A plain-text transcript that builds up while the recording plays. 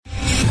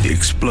The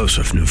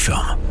explosive new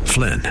film,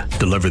 Flynn,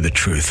 deliver the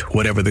truth,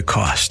 whatever the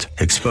cost,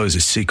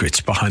 exposes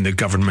secrets behind the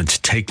government's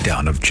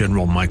takedown of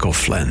General Michael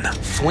Flynn.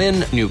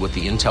 Flynn knew what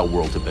the intel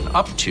world had been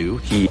up to.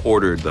 He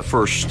ordered the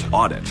first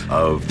audit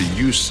of the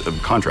use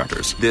of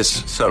contractors.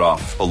 This set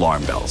off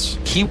alarm bells.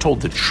 He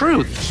told the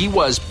truth. He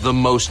was the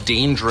most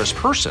dangerous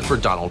person for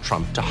Donald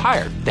Trump to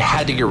hire. They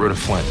had to get rid of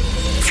Flynn.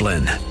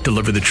 Flynn,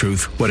 deliver the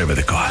truth, whatever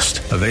the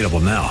cost. Available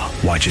now.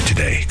 Watch it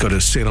today. Go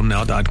to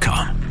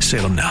salemnow.com.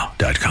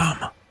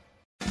 salemnow.com.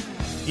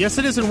 Yes,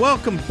 it is, and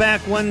welcome back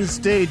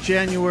Wednesday,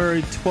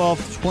 January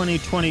 12th,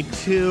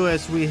 2022,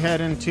 as we head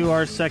into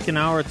our second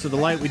hour to the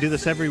light. We do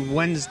this every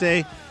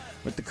Wednesday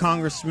with the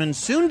congressman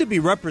soon to be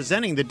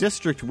representing the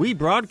district we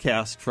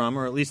broadcast from,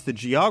 or at least the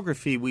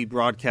geography we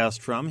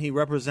broadcast from. He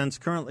represents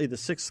currently the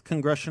 6th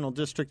Congressional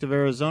District of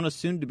Arizona,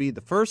 soon to be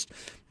the 1st.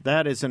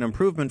 That is an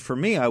improvement for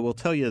me, I will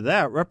tell you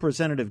that.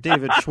 Representative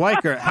David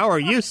Schweikert, how are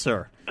you,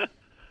 sir?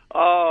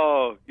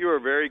 Oh, you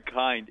are very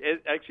kind.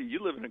 Actually, you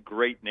live in a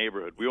great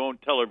neighborhood. We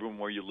won't tell everyone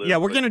where you live. Yeah,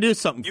 we're going to do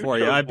something for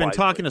you. I've been wisely.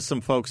 talking to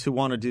some folks who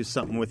want to do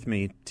something with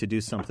me to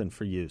do something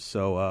for you.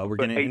 So we're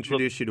going to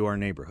introduce you to our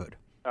neighborhood.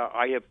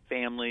 I have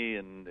family,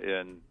 and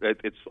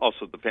it's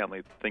also the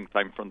family thinks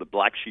I'm from the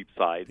Black Sheep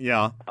side.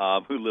 Yeah.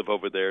 Who live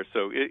over there,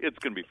 so it's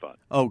going to be fun.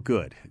 Oh,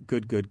 good.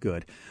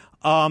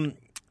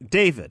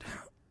 David,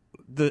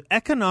 the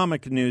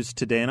economic news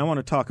today, and I want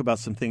to talk about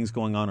some things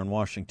going on in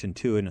Washington,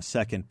 too, in a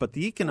second, but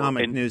the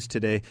economic news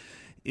today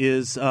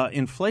is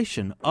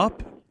inflation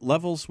up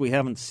levels we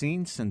haven't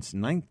seen since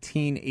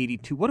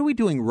 1982. What are we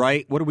doing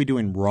right? What are we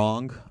doing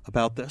wrong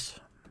about this?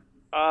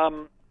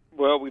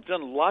 Well, we've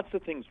done lots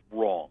of things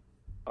wrong.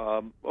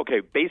 Okay,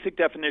 basic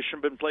definition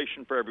of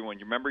inflation for everyone.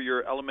 You remember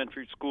your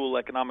elementary school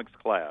economics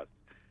class.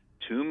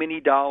 Too many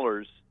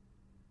dollars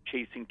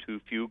chasing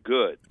too few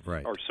goods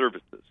or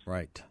services.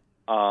 Right.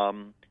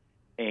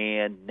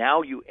 And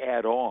now you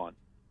add on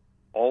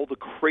all the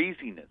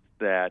craziness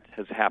that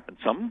has happened,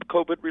 some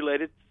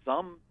COVID-related,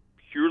 some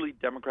purely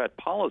Democrat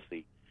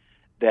policy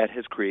that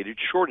has created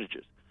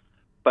shortages.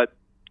 But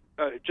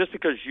just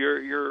because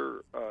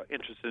you're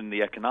interested in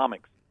the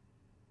economics,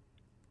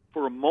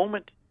 for a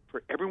moment,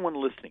 for everyone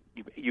listening,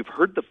 you've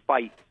heard the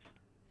fights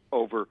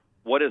over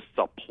what is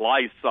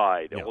supply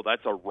side. Yep. Well,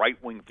 that's a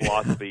right-wing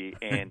philosophy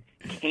and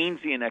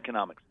Keynesian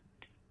economics.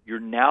 You're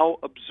now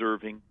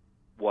observing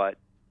what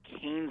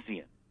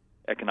Keynesian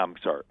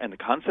economics are. And the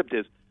concept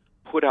is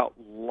put out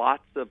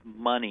lots of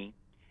money,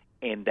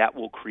 and that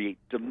will create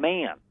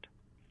demand.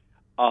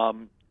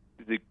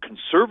 The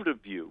conservative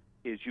view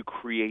is you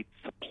create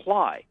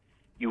supply.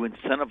 You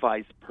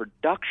incentivize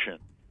production,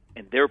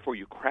 and therefore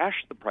you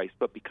crash the price.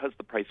 But because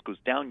the price goes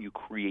down, you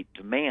create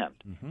demand.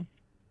 Mm-hmm.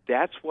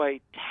 That's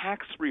why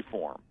tax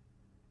reform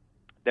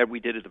that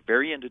we did at the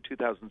very end of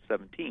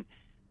 2017,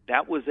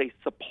 that was a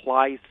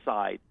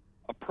supply-side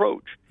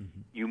approach.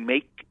 Mm-hmm. You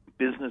make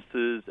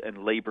businesses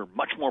and labor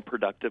much more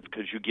productive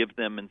because you give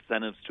them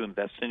incentives to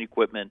invest in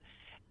equipment,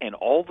 and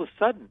all of a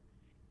sudden,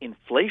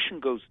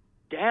 inflation goes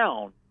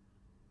down,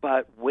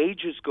 but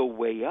wages go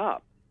way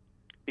up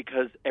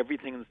because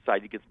everything in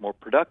society gets more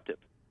productive.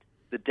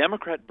 The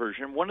Democrat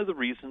version, one of the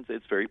reasons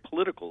it's very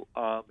political,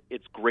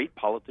 it's great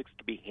politics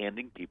to be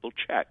handing people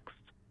checks,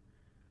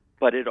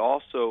 but it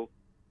also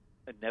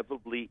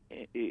inevitably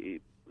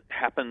it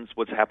happens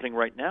what's happening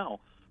right now,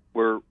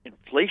 where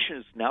inflation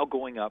is now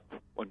going up.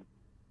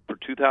 For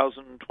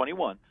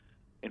 2021,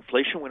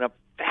 inflation went up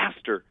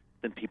faster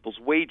than people's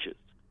wages.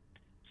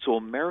 So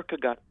America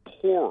got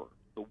poorer.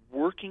 The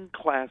working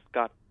class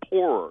got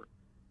poorer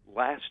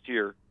last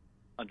year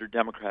under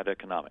Democrat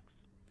economics.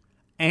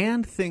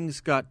 And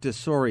things got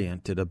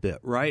disoriented a bit,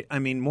 right? I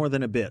mean, more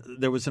than a bit.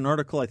 There was an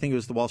article, I think it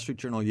was the Wall Street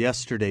Journal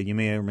yesterday. You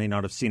may or may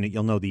not have seen it.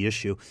 You'll know the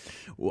issue.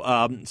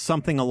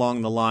 Something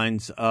along the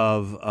lines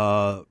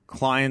of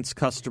clients,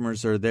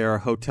 customers are there,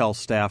 hotel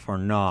staff are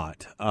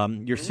not.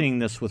 You're seeing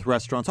this with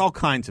restaurants, all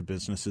kinds of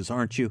businesses,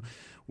 aren't you,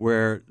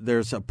 where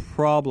there's a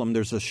problem,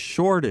 there's a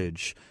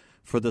shortage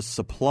for the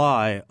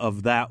supply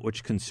of that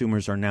which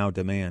consumers are now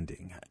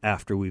demanding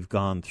after we've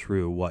gone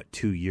through,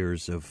 2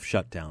 years of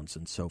shutdowns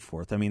and so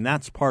forth. I mean,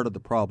 that's part of the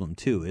problem,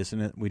 too,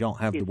 isn't it? We don't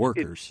have the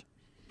workers.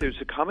 There's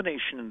a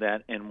combination in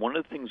that, and one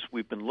of the things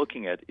we've been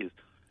looking at is,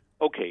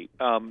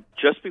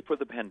 just before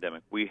the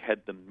pandemic, we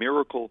had the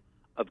miracle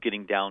of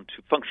getting down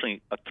to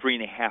functionally a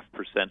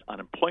 3.5%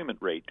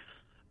 unemployment rate,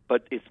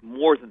 but it's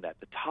more than that.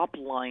 The top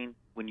line,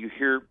 when you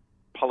hear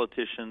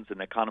politicians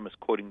and economists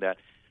quoting that,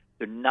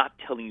 they're not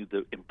telling you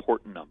the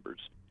important numbers.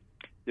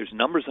 There's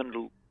numbers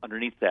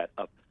underneath that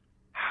of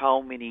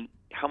how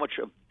much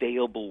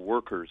available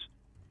workers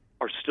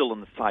are still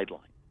on the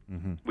sideline.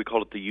 Mm-hmm. We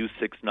call it the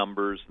U6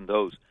 numbers and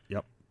those.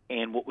 Yep.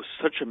 And what was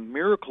such a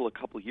miracle a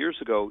couple of years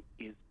ago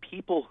is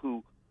people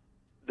who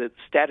the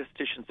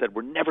statisticians said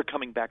were never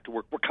coming back to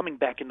work, were coming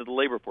back into the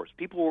labor force.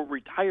 People who were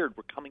retired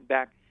were coming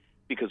back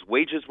because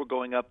wages were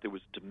going up, there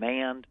was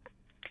demand.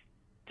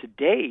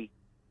 Today,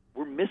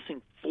 we're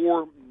missing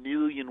 4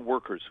 million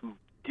workers who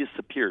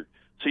disappeared.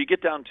 So you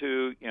get down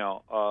to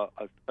a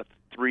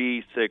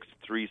 3.6,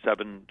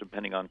 3.7,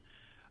 depending on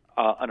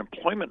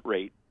unemployment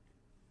rate.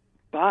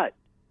 But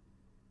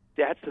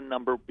that's a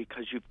number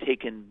because you've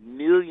taken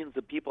millions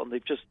of people and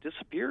they've just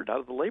disappeared out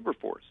of the labor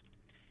force.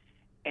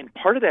 And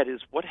part of that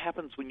is what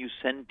happens when you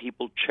send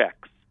people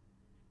checks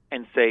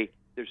and say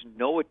there's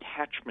no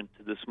attachment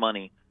to this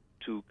money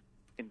to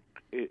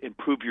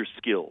improve your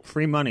skills.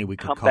 Free money, we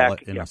could Come call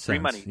back, it in a sense. Free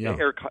money,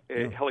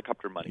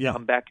 helicopter money.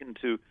 Come back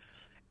into,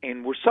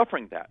 and we're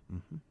suffering that.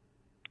 Mm-hmm.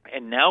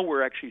 And now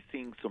we're actually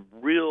seeing some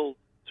real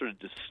sort of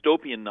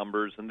dystopian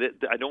numbers, and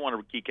I don't want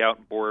to geek out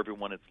and bore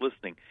everyone that's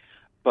listening,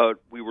 but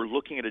we were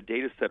looking at a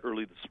data set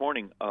early this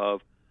morning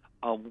of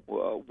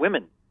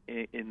women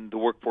in the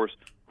workforce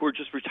who are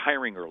just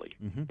retiring early.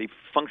 Mm-hmm. They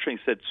functionally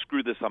said,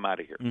 screw this, I'm out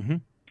of here. Mm-hmm.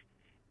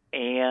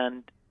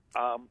 And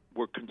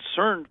we're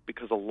concerned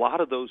because a lot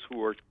of those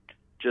who are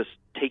just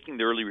taking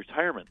the early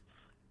retirement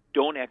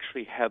don't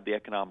actually have the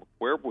economic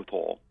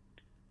wherewithal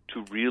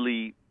to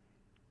really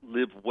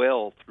live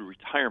well through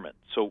retirement.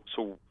 So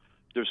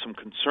there's some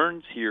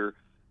concerns here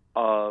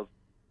of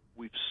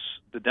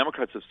the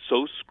Democrats have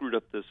so screwed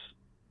up this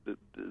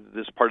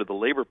part of the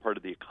labor part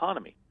of the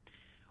economy.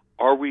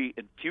 Are we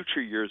in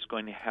future years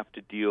going to have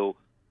to deal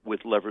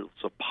with levels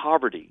of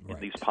poverty in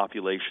these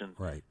populations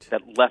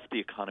that left the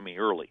economy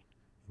early?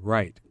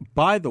 Right.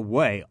 By the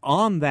way,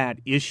 on that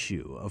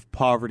issue of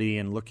poverty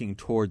and looking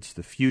towards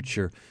the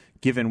future,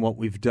 given what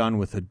we've done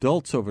with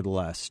adults over the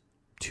last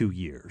 2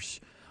 years,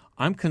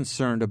 I'm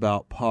concerned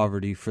about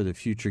poverty for the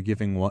future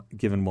given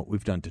what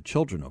we've done to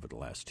children over the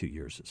last 2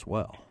 years as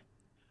well.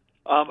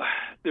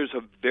 There's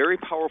a very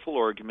powerful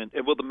argument.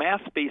 Well, the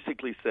math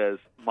basically says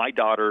my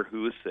daughter,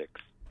 who is 6,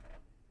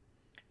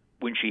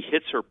 when she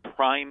hits her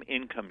prime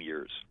income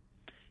years,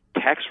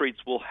 tax rates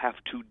will have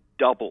to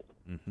double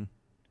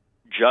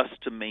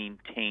just to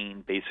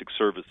maintain basic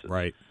services.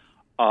 Right.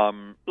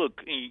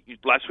 Look,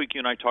 last week you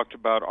and I talked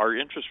about our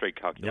interest rate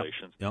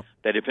calculations,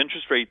 that if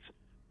interest rates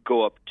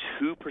go up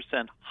 2%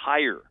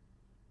 higher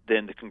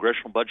than the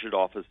Congressional Budget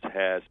Office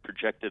has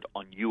projected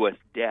on U.S.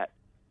 debt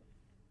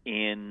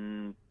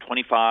in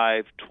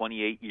 25,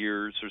 28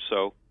 years or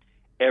so,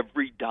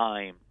 every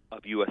dime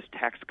of U.S.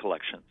 tax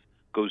collections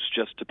goes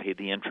just to pay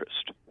the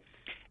interest.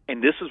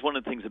 And this is one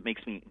of the things that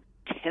makes me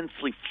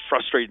intensely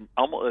frustrated,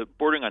 almost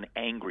bordering on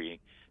angry,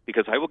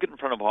 because I will get in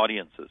front of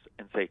audiences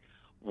and say,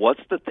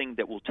 what's the thing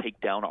that will take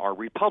down our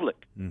republic?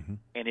 And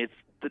it's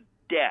the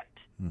debt.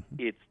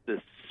 It's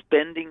the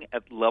spending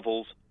at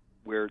levels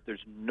where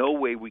there's no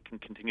way we can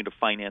continue to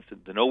finance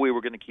it. There's no way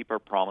we're going to keep our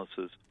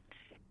promises.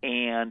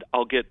 And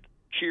I'll get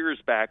cheers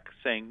back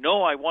saying,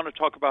 no, I want to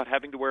talk about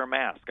having to wear a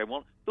mask.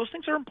 Those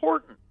things are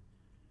important.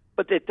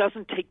 But that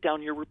doesn't take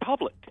down your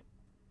republic.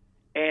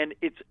 And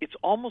it's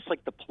almost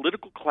like the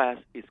political class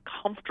is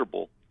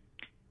comfortable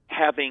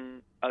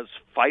having us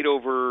fight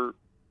over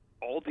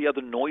all the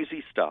other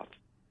noisy stuff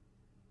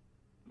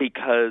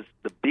because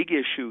the big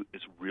issue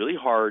is really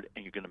hard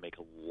and you're going to make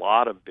a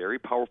lot of very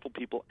powerful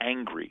people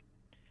angry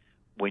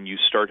when you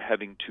start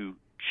having to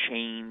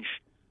change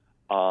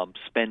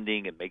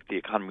spending and make the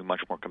economy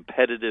much more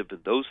competitive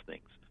and those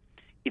things.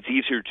 It's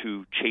easier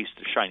to chase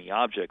the shiny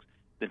objects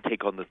than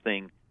take on the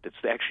thing that's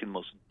actually the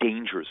most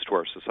dangerous to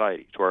our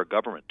society, to our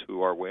government,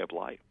 to our way of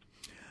life.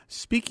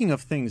 Speaking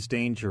of things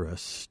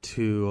dangerous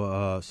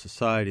to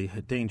society,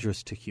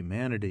 dangerous to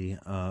humanity,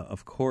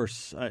 of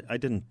course,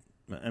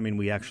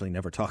 we actually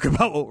never talk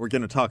about what we're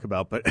going to talk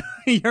about, but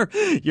you're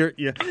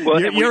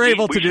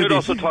able to do. We should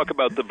also talk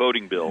about the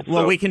voting bill.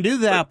 Well, we can do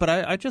that, but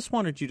I just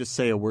wanted you to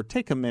say a word.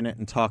 Take a minute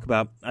and talk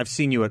about. I've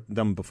seen you at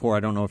them before.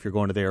 I don't know if you're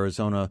going to the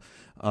Arizona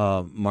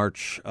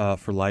March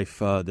for Life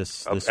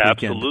this weekend.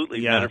 Absolutely.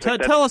 Yeah.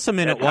 Tell us a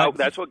minute.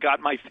 That's what got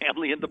my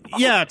family into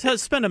politics. Yeah.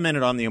 Spend a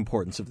minute on the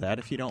importance of that,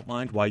 if you don't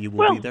mind. Why you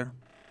will be there.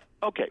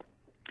 Okay.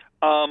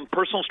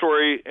 Personal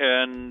story,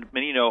 and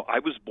many know, I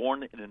was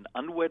born in an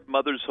unwed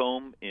mother's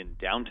home in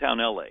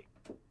downtown L.A.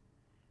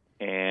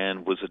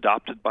 and was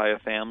adopted by a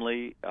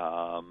family.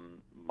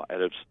 At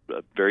a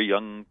very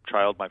young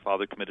child, my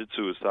father committed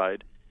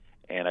suicide,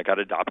 and I got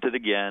adopted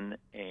again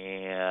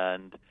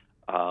and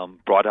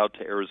brought out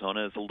to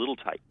Arizona as a little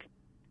tyke.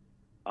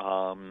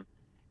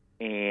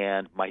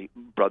 And my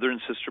brother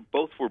and sister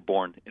both were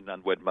born in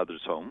unwed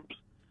mother's homes.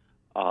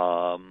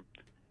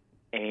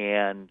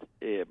 And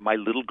my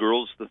little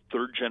girl's the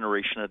third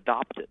generation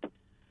adopted.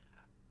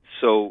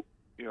 So,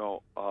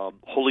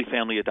 Holy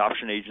Family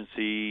Adoption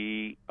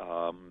Agency,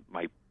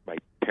 my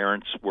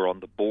parents were on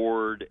the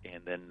board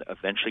and then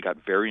eventually got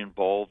very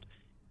involved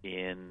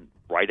in,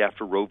 right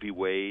after Roe v.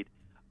 Wade,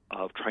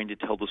 of trying to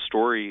tell the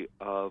story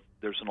of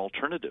there's an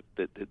alternative,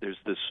 that there's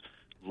this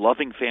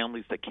loving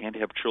families that can't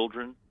have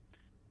children.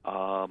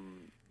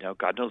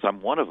 God knows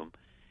I'm one of them.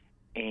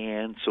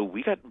 And so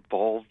we got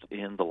involved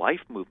in the life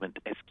movement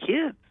as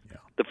kids. Yeah.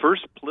 The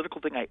first political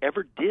thing I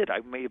ever did,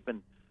 I may have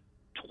been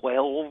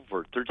 12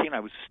 or 13. I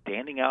was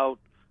standing out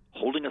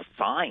holding a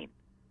sign.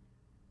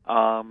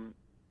 And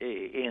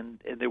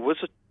there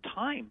was a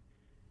time,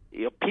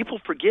 people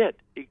forget,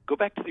 go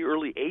back to the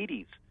early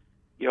 80s,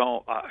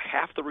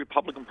 half the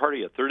Republican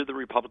Party, a third of the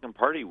Republican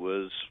Party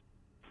was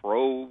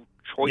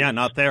pro-choice. Yeah,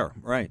 not there.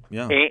 Right,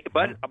 yeah.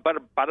 But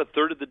about a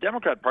third of the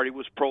Democrat Party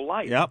was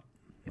pro-life. Yep.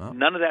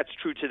 None of that's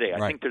true today. I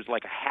Right. think there's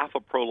like a half a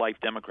pro-life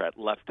Democrat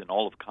left in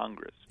all of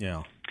Congress.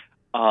 Yeah.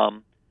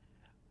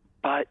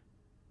 But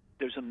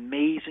there's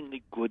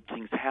amazingly good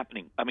things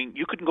happening. I mean,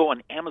 you can go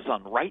on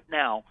Amazon right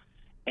now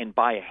and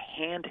buy a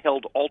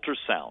handheld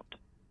ultrasound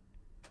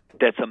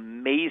that's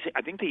amazing.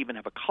 I think they even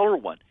have a color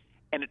one,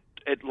 and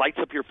it lights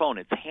up your phone.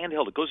 It's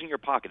handheld. It goes in your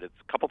pocket. It's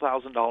a couple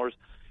 $1,000s,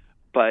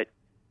 but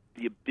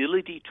the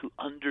ability to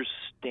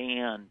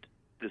understand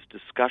this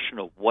discussion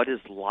of what is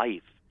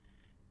life,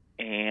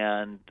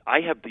 and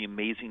I have the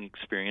amazing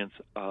experience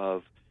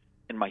of,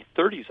 in my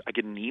 30s, I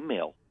get an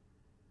email.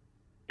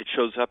 It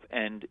shows up,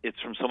 and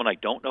it's from someone I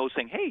don't know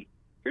saying, hey,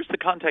 here's the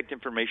contact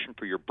information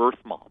for your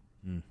birth mom.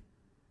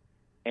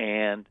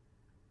 And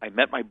I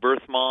met my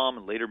birth mom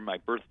and later my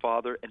birth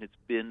father, and it's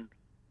been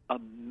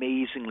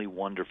amazingly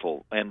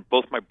wonderful. And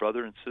both my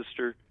brother and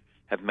sister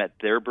have met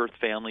their birth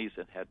families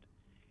and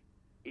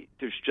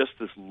there's just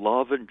this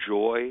love and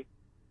joy.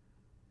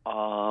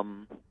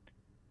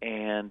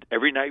 And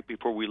every night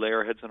before we lay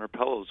our heads on our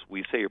pillows,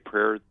 we say a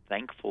prayer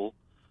thankful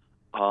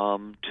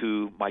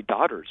to my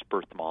daughter's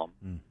birth mom.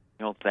 You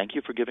know, thank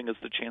you for giving us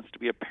the chance to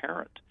be a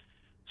parent.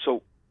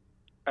 So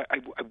I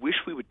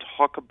wish we would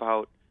talk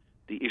about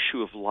the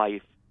issue of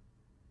life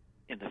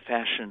in the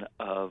fashion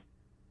of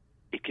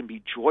it can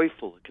be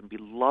joyful, it can be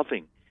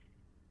loving,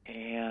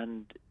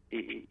 and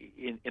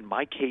in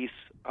my case,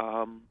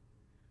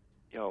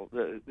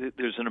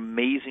 there's an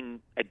amazing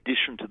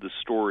addition to the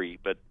story.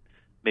 But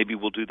maybe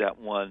we'll do that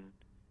one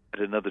at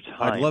another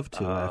time. I'd love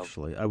to,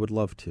 actually. I would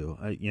love to.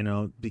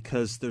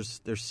 Because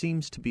there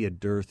seems to be a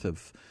dearth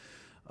of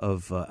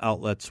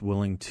outlets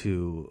willing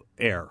to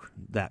air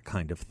that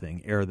kind of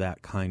thing, air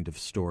that kind of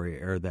story,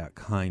 air that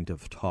kind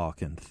of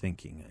talk and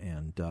thinking.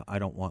 And I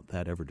don't want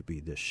that ever to be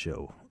this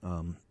show.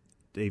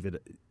 David,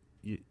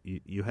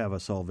 you have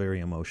us all very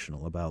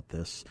emotional about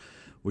this,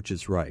 which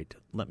is right.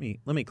 Let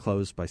me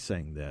close by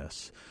saying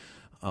this.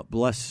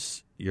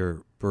 Bless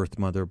your birth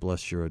mother,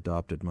 bless your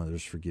adopted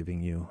mothers for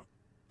giving you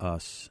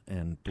us,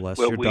 and bless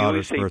your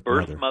daughter's birth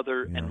mother. Birth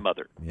mother and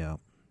mother. Yeah,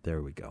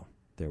 there we go.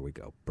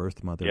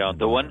 Birth mother. Yeah, and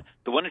the mother.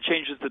 one that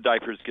changes the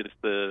diapers gets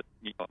the.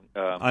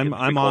 I'm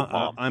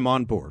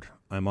on board.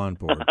 I'm on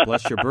board.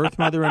 Bless your birth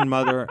mother and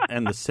mother,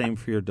 and the same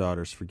for your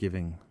daughters for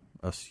giving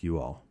us you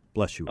all.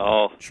 Bless you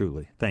all.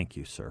 Truly, thank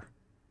you, sir.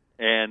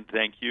 And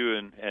thank you,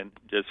 and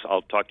just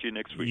I'll talk to you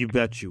next week. You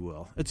bet you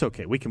will. It's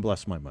okay. We can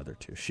bless my mother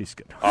too. She's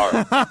good. All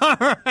right.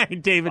 All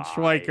right, David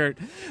Schweikert.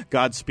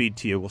 Godspeed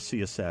to you. We'll see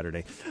you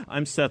Saturday.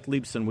 I'm Seth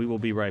Leibson. We will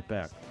be right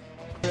back.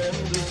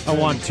 I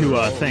want to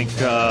thank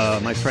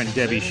my friend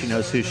Debbie, she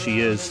knows who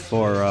she is,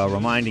 for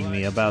reminding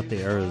me about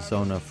the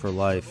Arizona for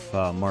Life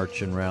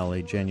March and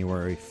Rally,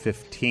 January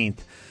 15th.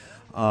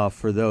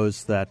 For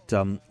those that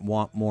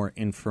want more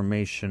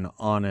information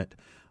on it,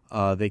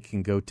 they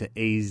can go to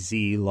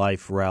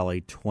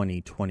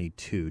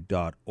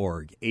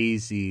azliferally2022.org,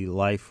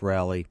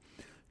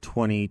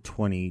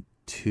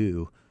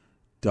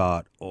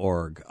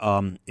 azliferally2022.org.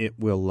 It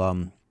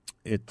will...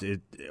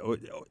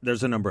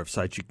 there's a number of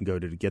sites you can go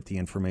to get the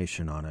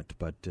information on it,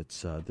 but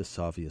it's this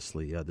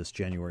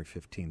January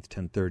 15th,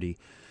 10:30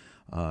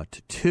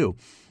 to 2,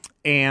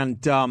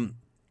 and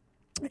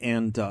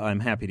I'm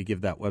happy to give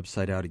that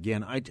website out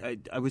again. I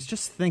was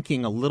just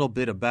thinking a little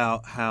bit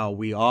about how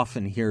we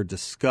often hear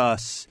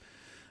discuss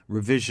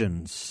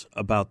revisions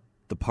about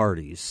the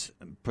parties,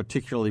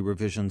 particularly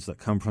revisions that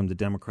come from the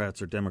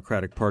Democrats or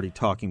Democratic Party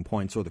talking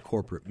points or the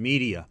corporate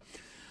media.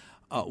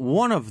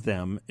 One of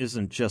them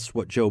isn't just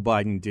what Joe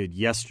Biden did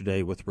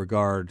yesterday with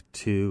regard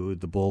to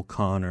the Bull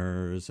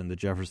Connors and the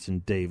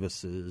Jefferson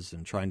Davises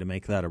and trying to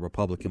make that a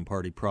Republican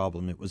Party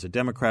problem. It was a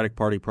Democratic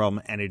Party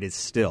problem, and it is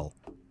still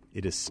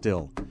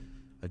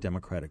a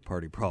Democratic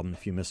Party problem.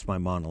 If you missed my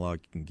monologue,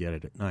 you can get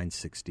it at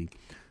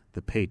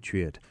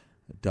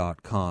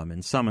 960thepatriot.com.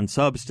 In sum and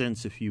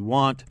substance, if you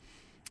want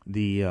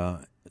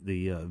the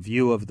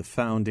view of the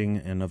founding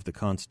and of the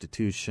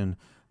Constitution,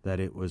 that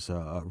it was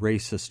a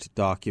racist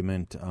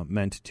document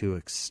meant to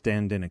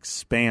extend and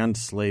expand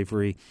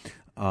slavery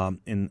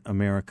in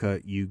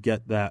America. You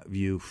get that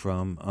view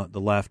from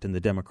the left and the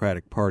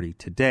Democratic Party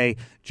today,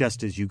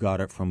 just as you got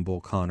it from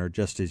Bull Connor,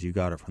 just as you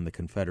got it from the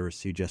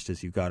Confederacy, just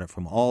as you got it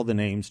from all the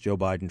names Joe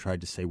Biden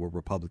tried to say were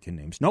Republican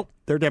names. Nope,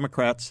 they're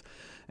Democrats,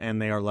 and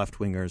they are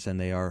left-wingers, and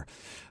they are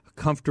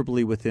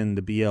comfortably within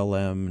the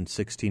BLM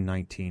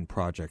 1619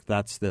 project.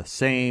 That's the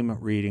same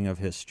reading of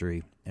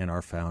history and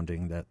our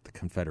founding that the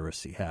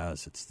Confederacy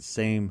has. It's the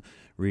same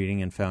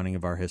reading and founding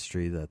of our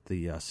history that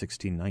the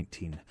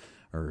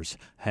 1619ers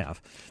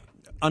have.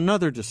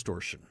 Another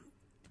distortion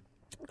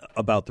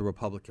about the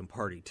Republican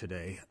Party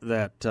today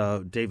that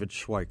David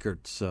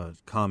Schweikert's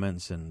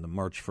comments in the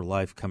March for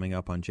Life coming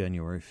up on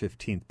January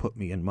 15th put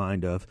me in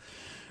mind of.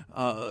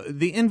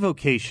 The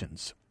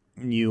invocations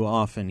you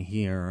often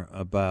hear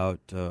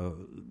about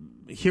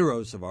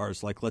heroes of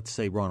ours, like, let's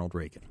say, Ronald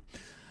Reagan.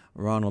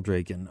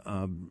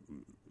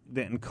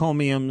 The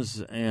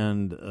encomiums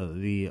and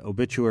the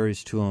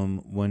obituaries to him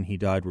when he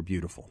died were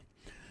beautiful,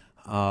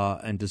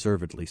 and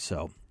deservedly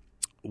so.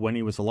 when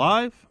he was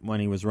alive, when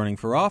he was running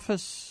for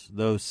office,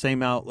 those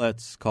same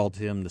outlets called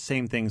him the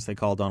same things they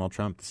call Donald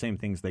Trump, the same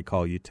things they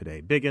call you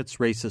today. Bigots,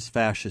 racists,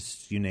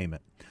 fascists, you name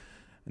it.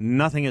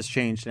 Nothing has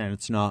changed, and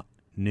it's not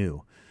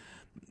new.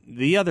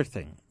 The other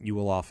thing you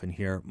will often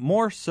hear,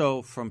 more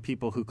so from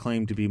people who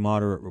claim to be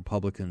moderate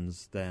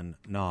Republicans than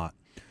not,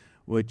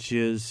 which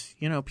is,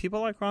 people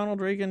like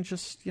Ronald Reagan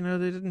just, they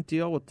didn't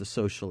deal with the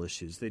social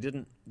issues. They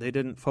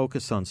didn't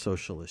focus on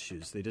social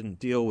issues. They didn't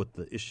deal with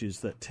the issues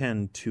that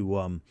tend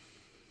to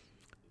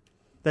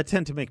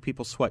make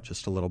people sweat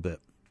just a little bit,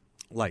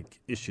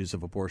 like issues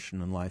of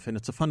abortion and life. And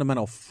it's a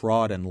fundamental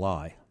fraud and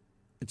lie.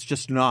 It's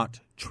just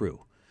not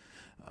true.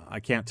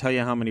 I can't tell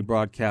you how many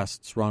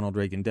broadcasts Ronald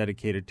Reagan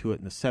dedicated to it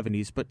in the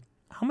 70s, but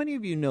how many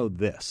of you know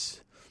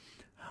this?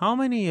 How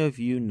many of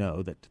you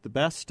know that, to the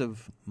best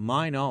of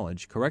my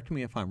knowledge, correct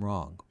me if I'm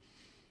wrong,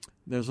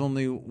 there's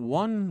only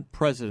one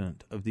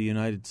president of the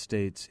United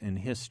States in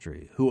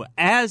history who,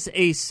 as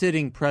a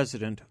sitting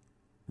president,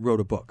 wrote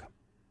a book.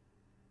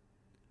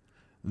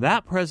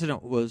 That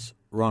president was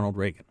Ronald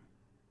Reagan.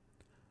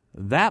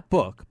 That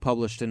book,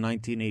 published in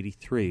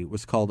 1983,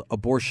 was called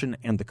Abortion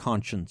and the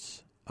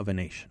Conscience of a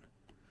Nation.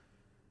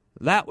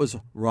 That was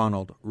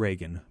Ronald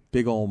Reagan.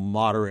 Big old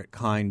moderate,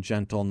 kind,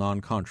 gentle,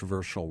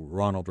 non-controversial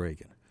Ronald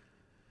Reagan.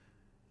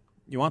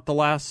 You want the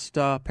last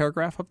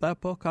paragraph of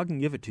that book? I can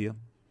give it to you.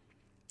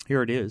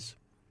 Here it is.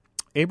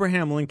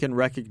 Abraham Lincoln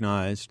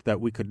recognized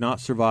that we could not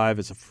survive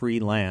as a free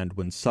land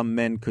when some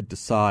men could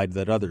decide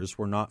that others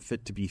were not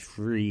fit to be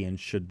free and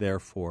should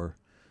therefore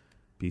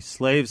be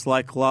slaves.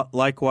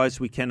 Likewise,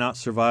 we cannot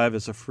survive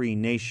as a free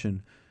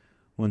nation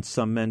when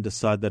some men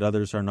decide that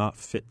others are not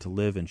fit to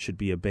live and should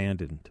be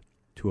abandoned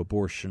to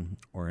abortion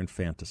or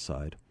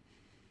infanticide.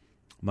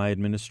 My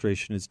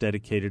administration is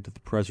dedicated to the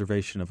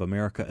preservation of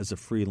America as a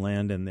free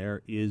land, and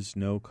there is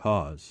no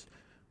cause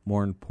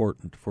more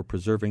important for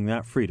preserving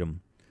that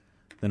freedom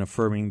than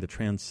affirming the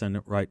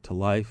transcendent right to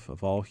life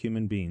of all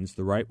human beings,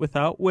 the right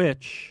without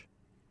which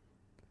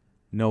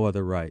no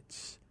other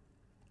rights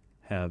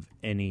have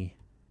any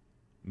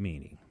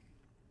meaning.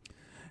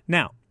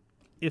 Now,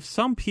 if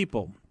some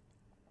people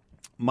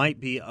might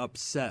be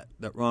upset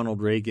that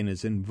Ronald Reagan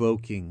is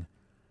invoking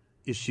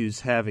issues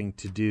having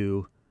to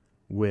do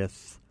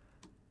with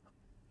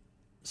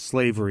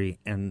slavery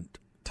and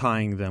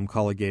tying them,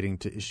 colligating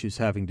to issues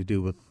having to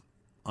do with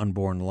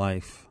unborn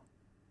life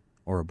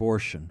or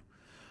abortion,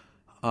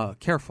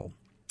 careful.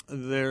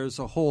 There's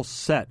a whole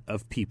set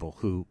of people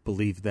who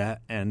believe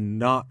that, and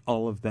not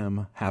all of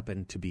them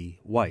happen to be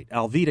white.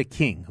 Alveda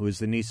King, who is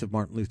the niece of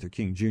Martin Luther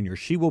King Jr.,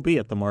 she will be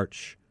at the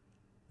March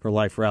for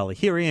Life rally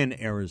here in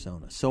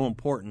Arizona. So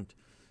important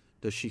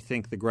does she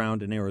think the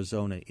ground in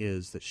Arizona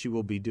is that she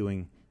will be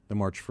doing the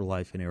March for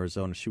Life in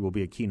Arizona. She will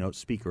be a keynote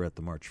speaker at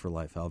the March for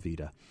Life,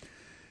 Alveda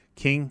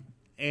King.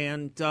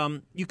 And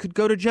you could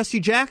go to Jesse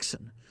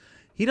Jackson.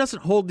 He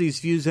doesn't hold these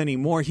views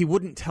anymore. He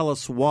wouldn't tell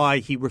us why.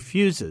 He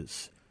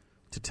refuses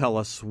to tell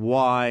us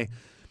why.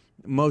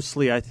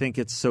 Mostly, I think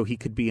it's so he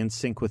could be in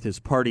sync with his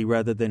party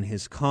rather than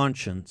his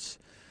conscience.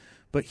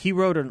 But he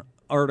wrote an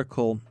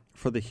article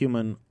for the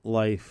Human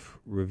Life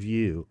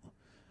Review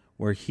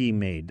where he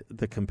made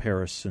the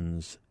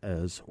comparisons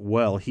as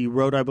well. He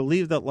wrote, I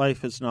believe that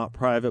life is not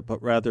private,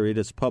 but rather it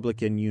is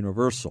public and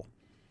universal.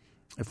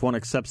 If one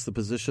accepts the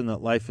position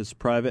that life is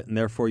private and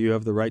therefore you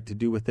have the right to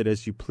do with it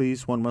as you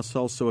please, one must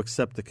also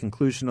accept the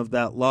conclusion of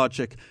that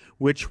logic,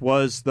 which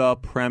was the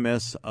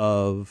premise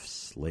of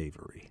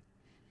slavery.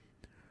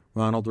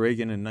 Ronald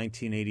Reagan in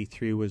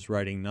 1983 was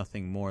writing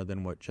nothing more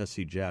than what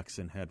Jesse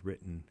Jackson had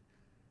written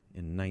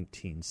in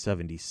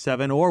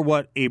 1977, or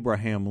what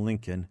Abraham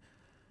Lincoln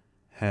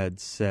had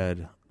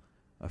said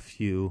a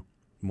few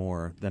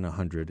more than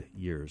 100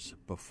 years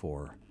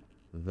before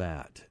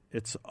that.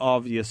 It's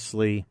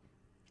obviously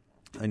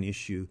an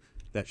issue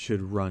that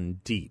should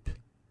run deep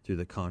through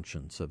the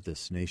conscience of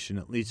this nation,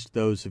 at least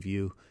those of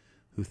you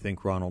who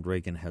think Ronald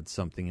Reagan had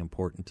something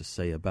important to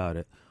say about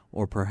it,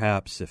 or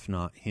perhaps, if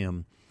not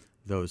him,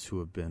 those who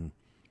have been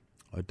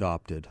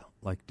adopted,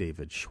 like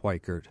David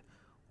Schweikert,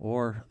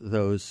 or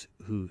those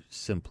who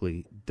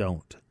simply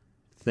don't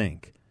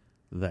think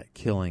that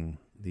killing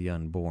the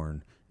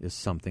unborn is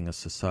something a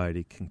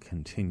society can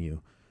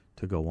continue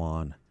to go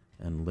on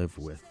and live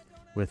with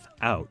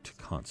without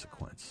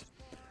consequence.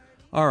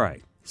 All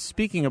right,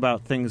 speaking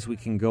about things we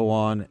can go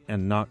on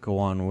and not go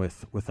on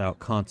with without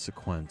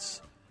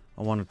consequence,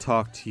 I want to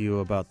talk to you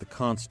about the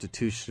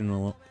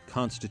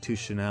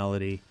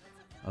constitutionality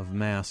of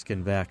mask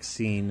and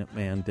vaccine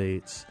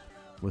mandates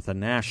with a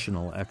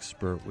national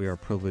expert we are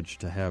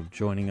privileged to have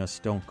joining us.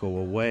 Don't go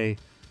away.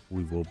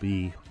 We will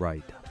be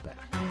right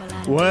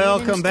back.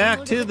 Welcome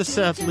back to the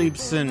Seth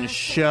Leibsohn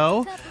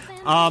Show.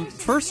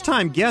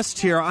 First-time guest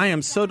here. I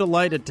am so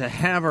delighted to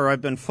have her.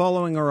 I've been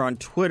following her on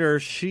Twitter.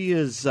 She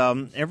is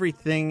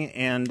everything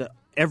and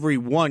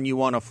everyone you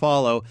want to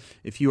follow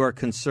if you are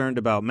concerned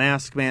about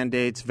mask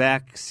mandates,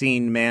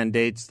 vaccine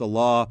mandates, the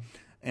law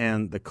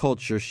and the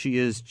culture. She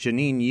is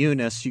Janine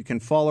Eunice. You can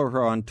follow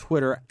her on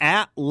Twitter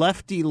at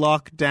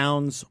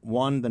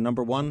LeftyLockdowns1, the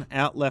number 1,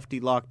 at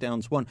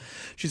LeftyLockdowns1.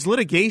 She's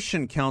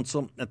litigation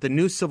counsel at the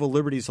New Civil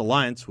Liberties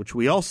Alliance, which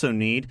we also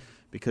need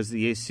because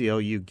the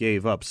ACLU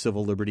gave up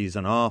civil liberties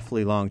an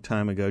awfully long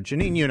time ago.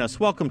 Janine Eunice,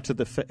 welcome to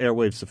the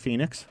airwaves of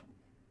Phoenix.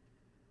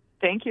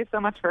 Thank you so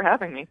much for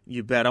having me.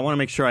 You bet. I want to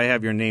make sure I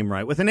have your name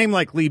right. With a name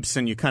like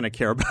Liebson, you kind of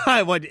care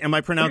about. Am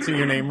I pronouncing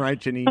your name right,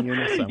 Janine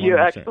Eunice? You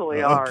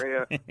actually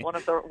are. Okay. One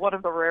of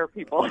the rare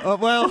people.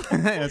 Well,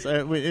 yes,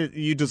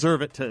 you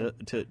deserve it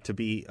to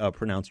be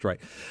pronounced right.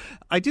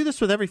 I do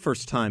this with every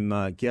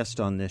first-time guest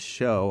on this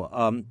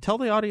show. Tell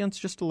the audience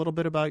just a little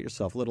bit about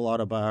yourself, a little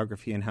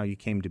autobiography, and how you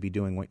came to be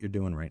doing what you're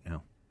doing right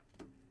now.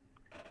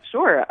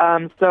 Sure.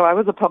 So I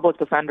was a public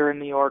defender in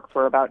New York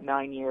for about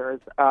 9 years,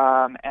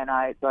 and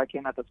I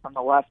came at this from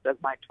the left, as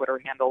my Twitter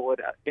handle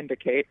would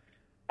indicate.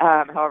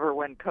 However,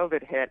 when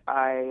COVID hit,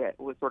 I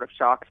was sort of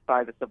shocked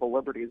by the civil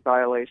liberties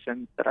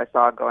violations that I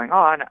saw going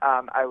on.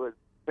 I was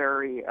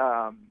very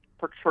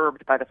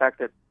perturbed by the fact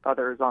that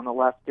others on the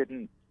left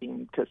didn't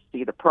seem to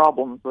see the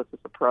problems with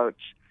this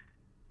approach.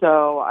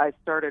 So I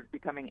started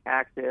becoming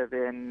active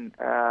in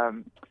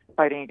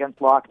fighting against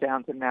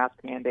lockdowns and mask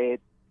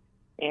mandates.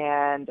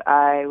 And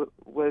it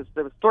was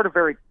sort of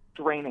very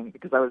draining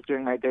because I was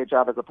doing my day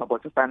job as a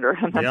public defender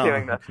and then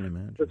doing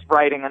this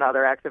writing and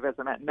other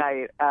activism at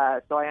night.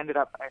 So I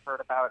heard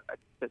about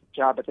this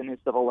job at the New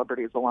Civil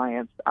Liberties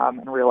Alliance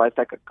and realized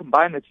I could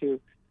combine the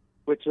two,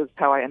 which is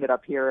how I ended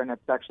up here. And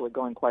it's actually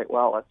going quite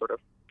well. I sort of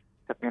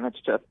have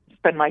managed to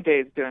spend my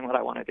days doing what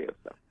I want to do.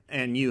 So.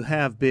 And you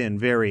have been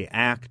very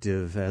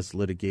active as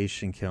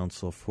litigation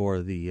counsel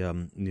for the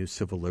New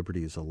Civil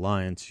Liberties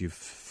Alliance. You've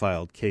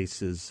filed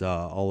cases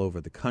all over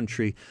the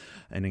country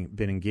and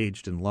been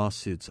engaged in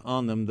lawsuits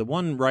on them. The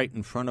one right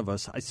in front of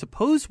us, I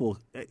suppose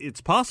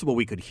it's possible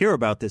we could hear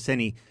about this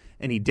any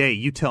day.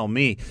 You tell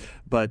me.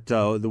 But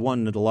the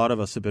one that a lot of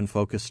us have been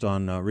focused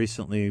on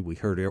recently, we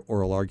heard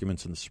oral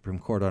arguments in the Supreme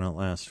Court on it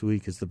last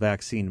week, is the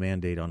vaccine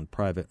mandate on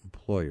private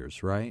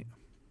employers, right?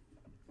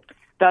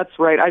 That's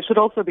right. I should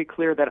also be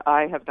clear that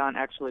I have not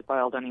actually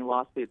filed any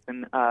lawsuits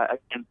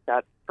against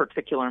that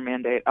particular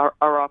mandate.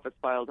 Our office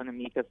filed an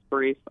amicus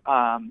brief,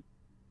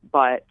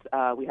 but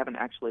we haven't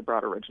actually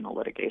brought original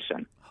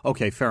litigation.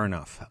 Okay, fair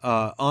enough.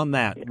 On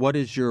that, What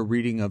is your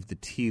reading of the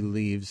tea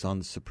leaves on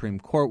the Supreme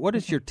Court? What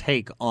is your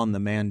take on the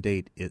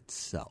mandate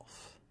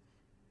itself?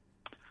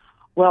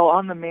 Well,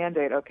 on the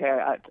mandate,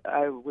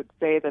 I would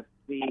say that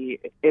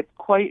it's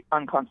quite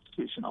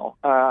unconstitutional,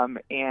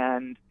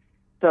 and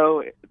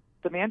so.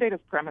 The mandate is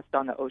premised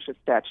on the OSHA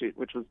statute,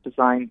 which was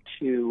designed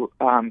to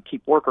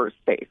keep workers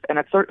safe. And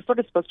it's sort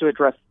of supposed to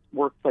address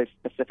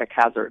workplace-specific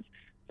hazards.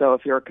 So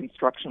if you're a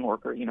construction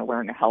worker,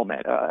 wearing a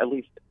helmet, at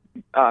least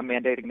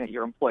mandating that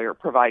your employer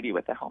provide you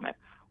with a helmet,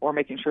 or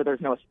making sure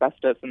there's no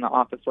asbestos in the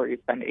office where you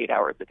spend 8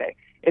 hours a day.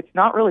 It's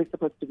not really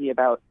supposed to be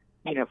about,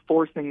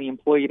 forcing the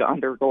employee to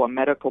undergo a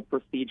medical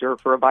procedure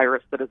for a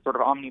virus that is sort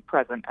of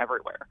omnipresent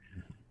everywhere.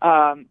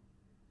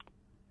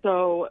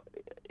 So,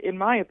 in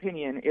my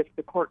opinion, if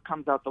the court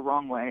comes out the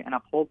wrong way and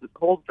upholds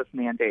this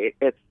mandate,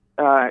 it's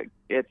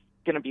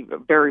going to be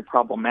very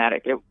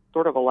problematic. It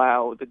sort of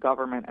allow the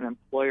government and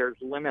employers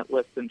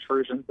limitless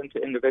intrusions into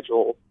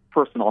individual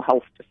personal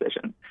health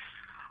decisions.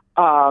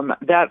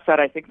 That said,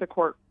 I think the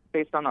court,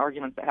 based on the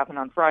arguments that happened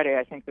on Friday,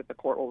 I think that the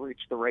court will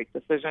reach the right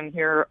decision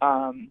here. 6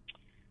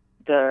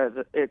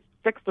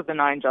 of the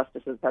 9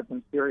 justices had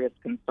some serious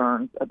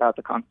concerns about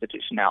the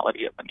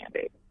constitutionality of the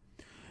mandate.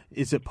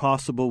 Is it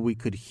possible we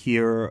could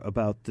hear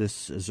about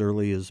this as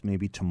early as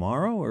maybe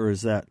tomorrow, or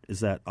is that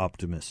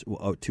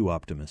too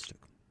optimistic?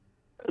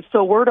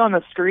 So word on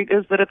the street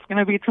is that it's going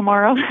to be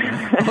tomorrow.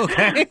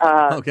 Okay.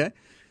 Okay.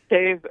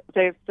 They've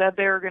said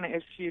they're going to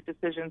issue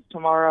decisions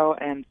tomorrow,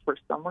 and for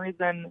some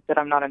reason that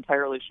I'm not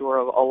entirely sure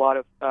of, a lot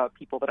of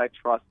people that I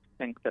trust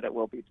think that it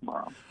will be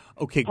tomorrow.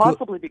 Okay,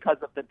 possibly because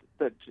of the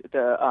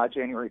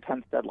January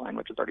 10th deadline,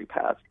 which has already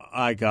passed.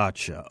 I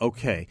gotcha.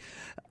 Okay.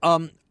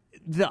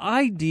 The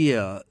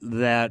idea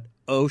that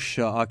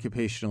OSHA,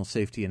 Occupational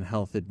Safety and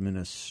Health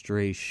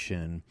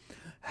Administration,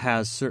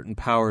 has certain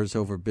powers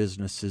over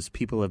businesses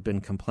people have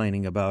been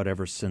complaining about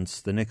ever since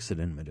the Nixon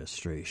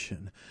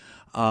administration.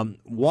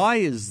 Why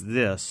is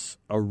this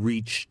a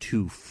reach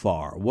too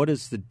far? What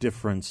is the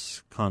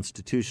difference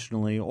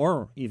constitutionally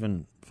or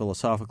even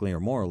philosophically or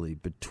morally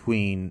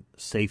between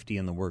safety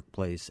in the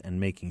workplace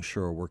and making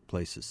sure a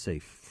workplace is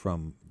safe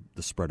from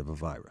the spread of a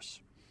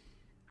virus?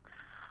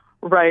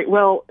 Right.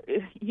 Well,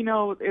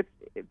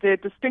 the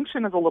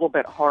distinction is a little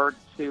bit hard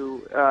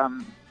to.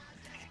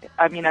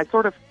 I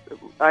sort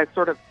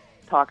of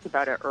talked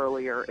about it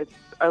earlier. It's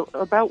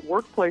about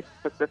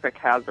workplace-specific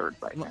hazards,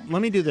 I think.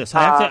 Let me do this.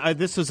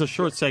 This is a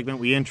short segment.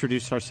 We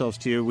introduced ourselves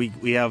to you.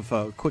 We have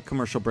a quick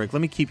commercial break.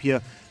 Let me keep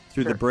you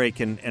through the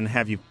break and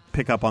have you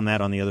pick up on that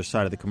on the other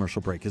side of the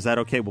commercial break. Is that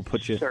okay? We'll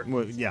put you. Sure.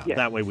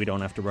 That way we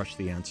don't have to rush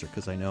the answer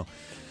because I know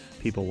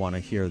people want to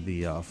hear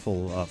the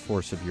full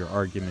force of your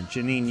argument.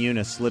 Janine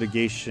Eunice,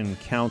 litigation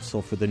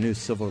counsel for the New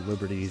Civil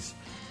Liberties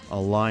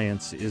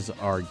Alliance is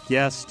our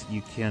guest.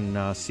 You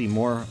can see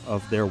more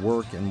of their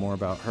work and more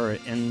about her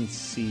at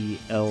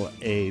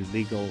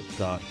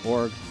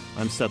nclalegal.org.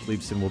 I'm Seth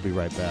Leibson. We'll be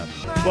right back.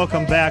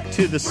 Welcome back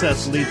to the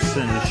Seth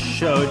Leibson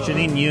Show.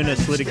 Janine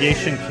Eunice,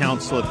 litigation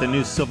counsel at the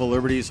New Civil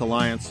Liberties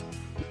Alliance,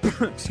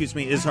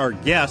 is our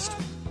guest.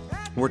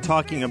 We're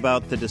talking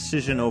about the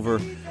decision over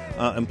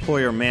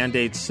employer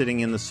mandates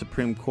sitting in the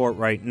Supreme Court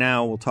right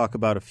now. We'll talk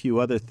about a few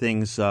other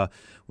things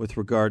with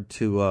regard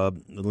to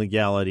the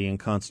legality and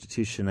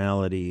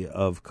constitutionality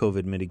of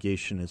COVID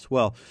mitigation as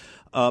well.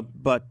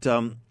 But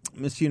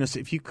Ms. Eunice,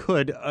 if you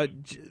could,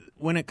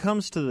 when it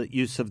comes to the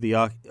use of the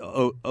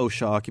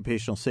OSHA,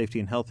 Occupational Safety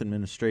and Health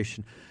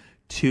Administration,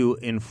 to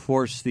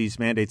enforce these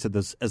mandates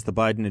as the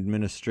Biden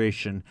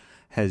administration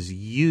has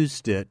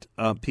used it,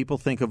 people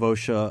think of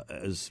OSHA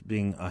as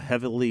being a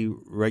heavily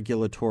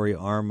regulatory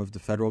arm of the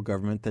federal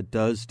government that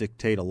does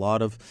dictate a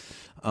lot of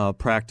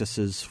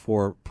practices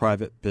for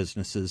private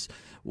businesses.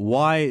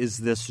 Why is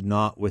this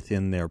not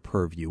within their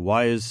purview?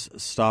 Why is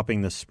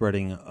stopping the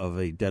spreading of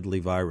a deadly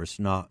virus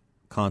not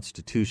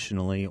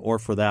constitutionally, or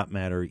for that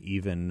matter,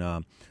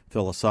 even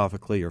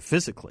philosophically or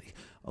physically,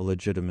 a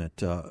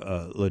legitimate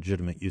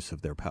use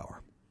of their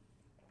power?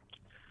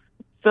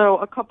 So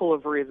a couple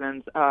of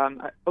reasons.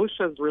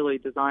 OSHA is really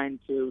designed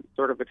to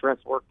sort of address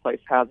workplace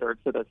hazards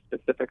that are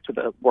specific to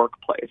the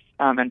workplace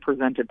and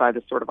presented by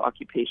the sort of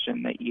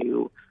occupation that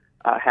you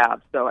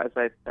have. So as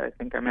I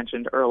think I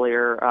mentioned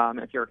earlier,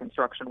 if you're a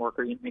construction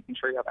worker, you're making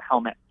sure you have a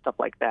helmet, stuff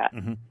like that.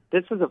 Mm-hmm.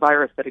 This is a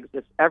virus that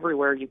exists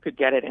everywhere. You could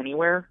get it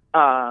anywhere.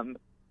 So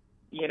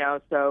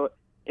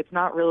it's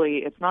not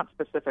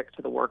specific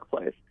to the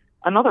workplace.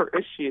 Another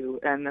issue,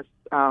 and this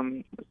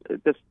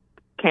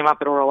came up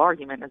at oral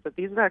argument, is that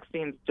these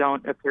vaccines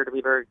don't appear to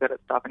be very good at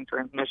stopping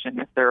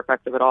transmission, if they're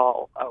effective at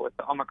all, with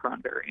the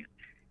Omicron variant.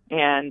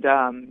 And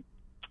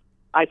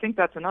I think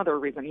that's another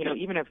reason.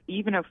 Even if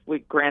we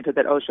granted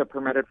that OSHA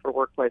permitted for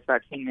workplace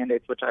vaccine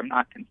mandates, which I'm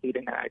not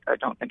conceding, I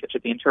don't think it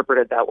should be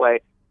interpreted that way,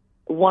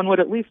 one would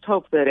at least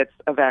hope that it's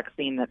a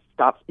vaccine that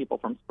stops people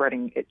from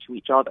spreading it to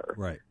each other.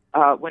 Right.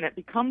 When it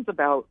becomes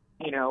about,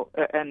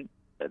 and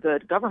the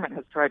government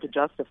has tried to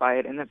justify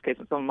it in this case,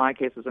 in some of my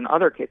cases and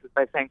other cases,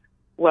 by saying,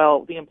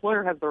 well, the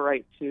employer has the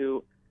right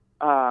to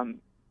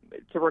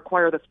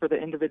require this for the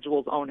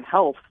individual's own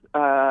health,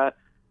 to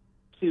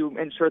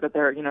ensure that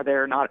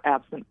they're not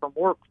absent from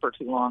work for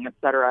too long, et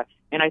cetera.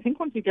 And I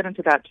think once you get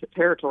into that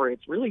territory,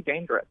 it's really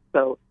dangerous.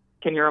 So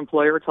can your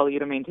employer tell you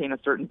to maintain a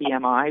certain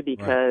BMI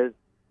because,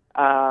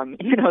 then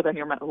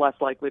you're less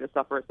likely to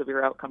suffer a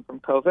severe outcome from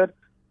COVID?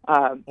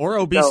 Or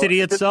obesity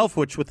itself,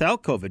 which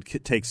without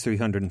COVID takes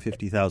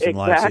 350,000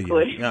 lives a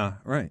year. Yeah,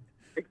 right.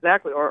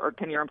 Exactly. Or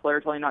can your employer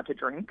tell you not to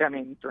drink? I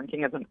mean,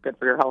 drinking isn't good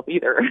for your health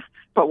either.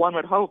 But one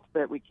would hope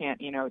that we can't,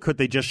 Could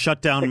they just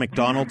shut down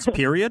McDonald's,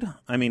 period?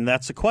 I mean,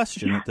 that's a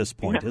question at this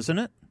point, isn't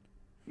it?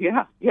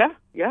 Yeah.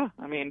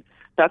 I mean,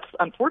 that's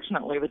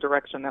unfortunately the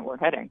direction that we're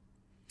heading.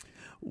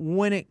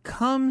 When it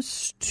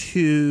comes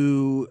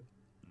to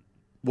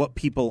what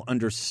people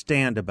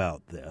understand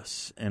about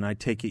this, and I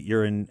take it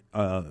you're in,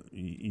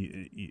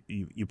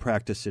 you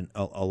practice in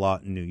a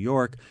lot in New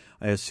York.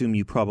 I assume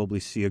you probably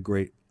see a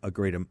great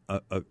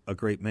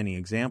many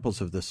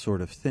examples of this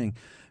sort of thing.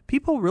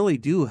 People really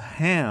do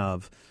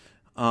have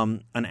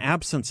an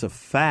absence of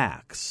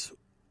facts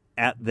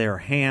at their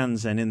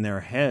hands and in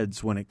their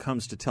heads when it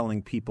comes to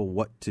telling people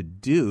what to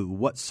do.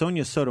 What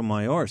Justice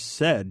Sotomayor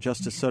said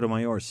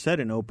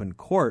in open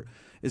court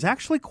is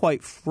actually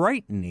quite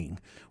frightening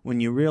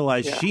when you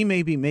realize she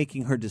may be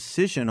making her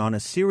decision on a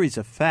series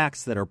of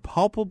facts that are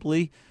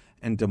palpably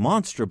and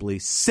demonstrably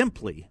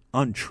simply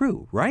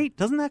untrue, right?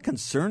 Doesn't that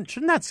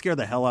shouldn't that scare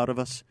the hell out of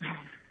us?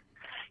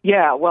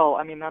 Yeah, well,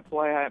 I mean, that's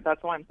why I'm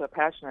so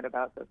passionate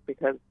about this,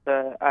 because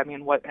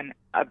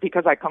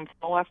because I come from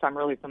the left, I'm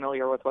really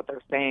familiar with what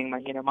they're saying.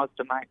 Most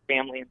of my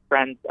family and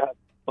friends,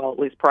 at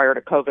least prior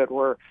to COVID,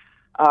 were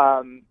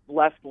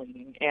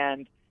left-leaning,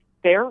 and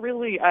they're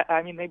really,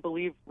 they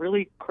believe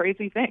really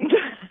crazy things.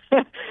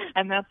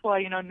 And that's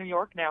why, New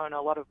York now, in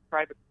a lot of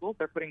private schools,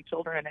 they're putting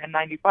children in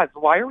N95s.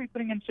 Why are we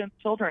putting in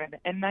children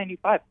in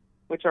N95s,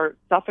 which are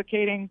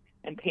suffocating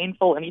and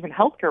painful, and even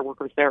healthcare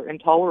workers there,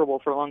 intolerable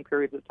for long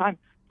periods of time,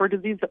 for a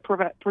disease that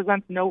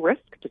presents no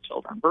risk to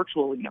children,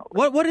 virtually no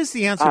risk? What is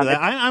the answer to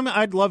that?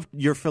 I'd love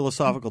your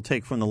philosophical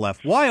take from the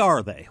left. Why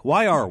are they?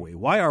 Why are we?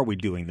 Why are we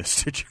doing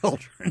this to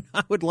children?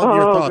 I would love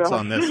your thoughts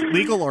on this,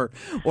 legal or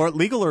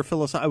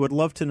philosophical. I would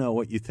love to know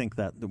what you think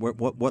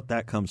what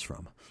that comes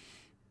from.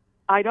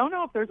 I don't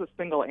know if there's a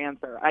single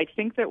answer. I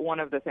think that one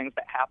of the things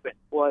that happened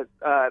was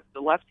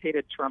the left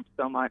hated Trump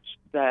so much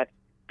that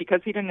because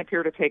he didn't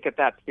appear to take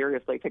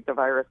the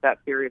virus that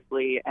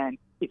seriously, and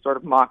he sort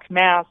of mocked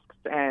masks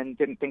and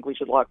didn't think we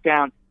should lock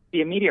down,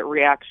 the immediate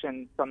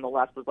reaction from the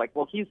left was like,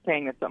 well, he's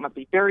saying this, so it must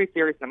be very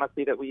serious, and it must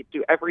be that we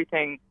do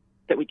everything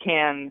that we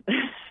can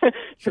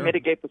to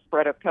mitigate the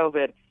spread of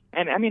COVID.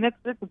 And I mean,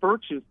 it's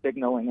virtue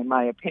signaling, in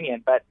my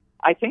opinion. But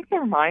I think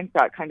their minds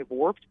got kind of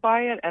warped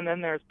by it, and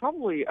then there's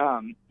probably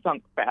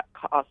sunk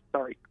cost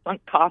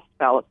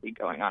fallacy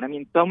going on. I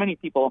mean, so many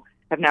people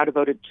have now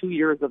devoted 2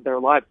 years of their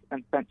lives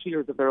and spent 2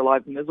 years of their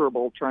lives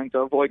miserable trying to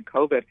avoid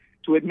COVID.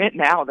 To admit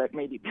now that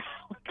maybe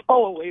it's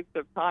all a waste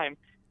of time,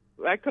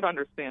 I could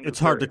understand. It's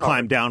hard to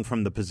climb down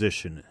from the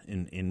position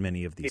in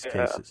many of these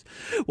cases.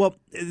 Well,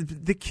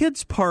 the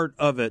kids part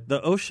of it, the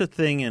OSHA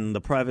thing and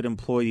the private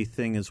employee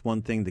thing is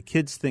one thing. The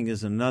kids thing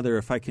is another.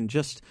 If I can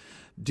just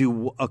do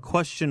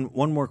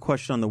one more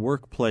question on the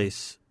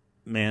workplace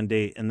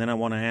mandate, and then I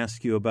want to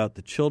ask you about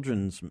the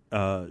children's,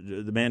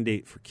 the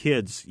mandate for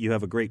kids. You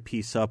have a great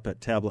piece up at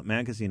Tablet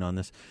Magazine on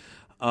this.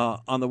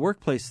 On the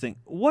workplace thing,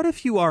 what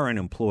if you are an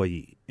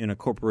employee in a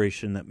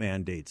corporation that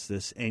mandates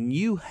this and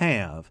you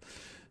have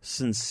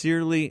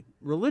sincerely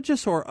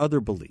religious or other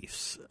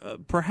beliefs?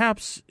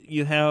 Perhaps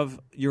you have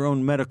your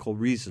own medical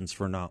reasons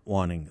for not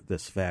wanting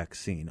this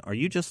vaccine. Are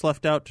you just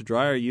left out to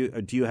dry?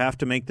 Do you have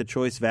to make the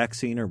choice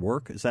vaccine or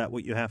work? Is that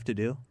what you have to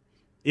do?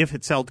 If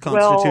it's held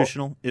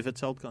constitutional? So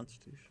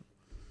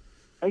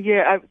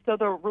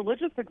the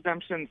religious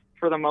exemptions,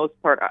 for the most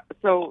part,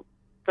 so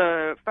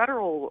the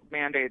federal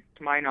mandates,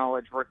 to my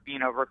knowledge,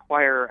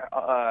 require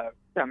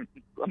some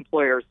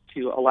employers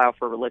to allow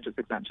for religious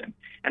exemption.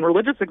 And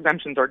religious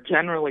exemptions are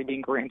generally being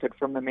granted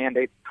from the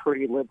mandates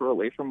pretty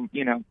liberally.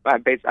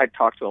 I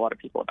talk to a lot of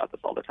people about this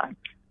all the time.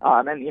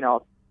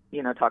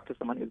 Talk to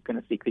someone who's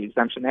going to seek the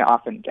exemption. They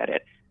often get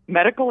it.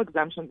 Medical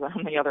exemptions,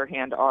 on the other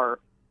hand, are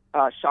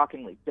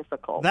shockingly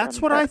difficult.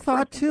 That's what I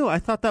thought, too. I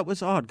thought that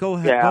was odd. Go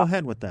ahead. Yeah. Go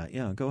ahead with that.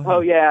 Yeah, go ahead.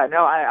 Oh, yeah.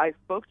 No, I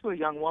spoke to a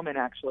young woman,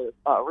 actually,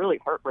 a really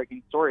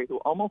heartbreaking story, who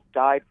almost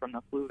died from the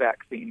flu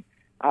vaccine.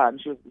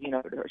 She was,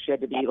 she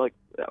had to be,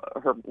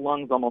 her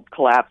lungs almost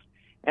collapsed.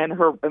 And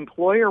her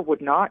employer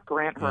would not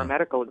grant her a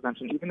medical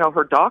exemption, even though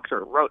her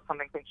doctor wrote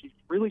something saying she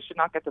really should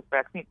not get this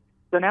vaccine.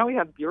 So now we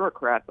have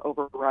bureaucrats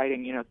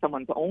overriding,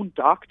 someone's own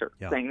doctor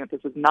saying that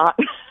this is not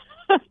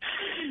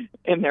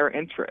in their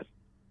interest.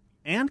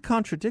 And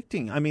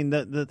contradicting. I mean,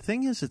 the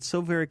thing is, it's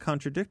so very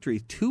contradictory.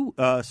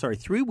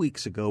 3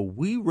 weeks ago,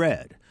 we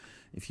read,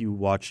 if you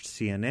watched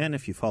CNN,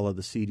 if you follow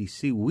the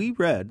CDC, we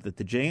read that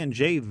the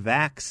J&J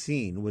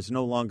vaccine was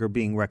no longer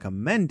being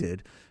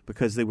recommended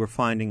because they were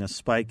finding a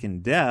spike in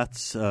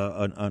deaths,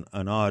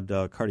 an odd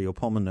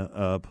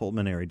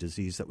cardiopulmonary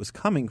disease that was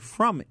coming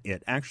from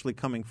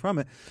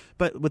it.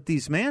 But with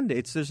these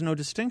mandates, there's no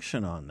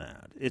distinction on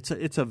that. It's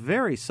a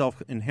very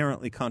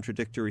inherently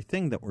contradictory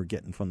thing that we're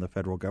getting from the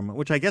federal government,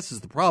 which I guess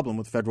is the problem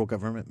with federal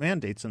government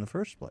mandates in the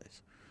first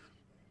place.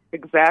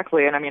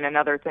 Exactly. And I mean,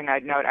 another thing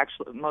I'd note,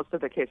 actually, most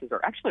of the cases,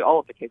 or actually all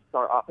of the cases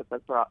our office has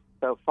brought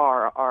so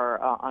far are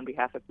on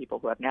behalf of people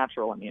who have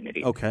natural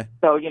immunity. Okay.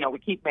 So, we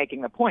keep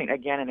making the point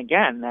again and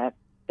again that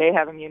they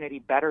have immunity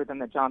better than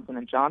the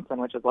Johnson &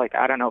 Johnson, which is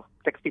 60%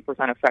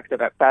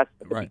 effective at best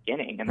at the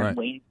beginning, and then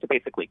wanes to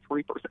basically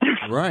 3%.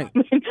 Right.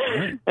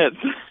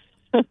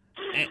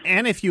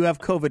 And if you have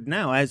COVID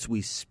now, as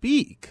we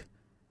speak,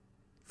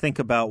 think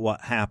about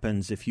what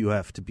happens if you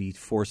have to be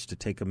forced to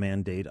take a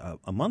mandate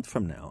a month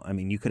from now. I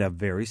mean, you could have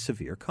very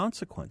severe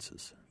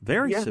consequences.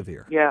 Very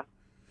severe. Yeah.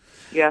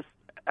 Yes,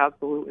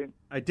 absolutely.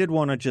 I did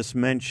want to just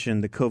mention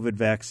the COVID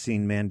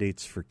vaccine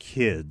mandates for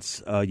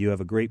kids. You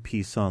have a great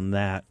piece on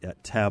that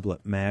at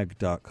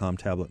tabletmag.com,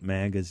 Tablet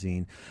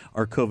Magazine.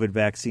 Are COVID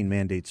vaccine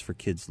mandates for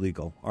kids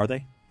legal? Are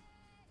they?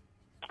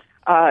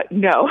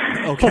 No.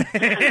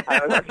 Okay.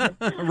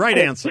 Right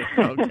answer.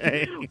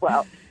 Okay.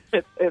 Well,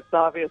 it's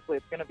obviously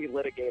it's going to be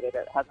litigated.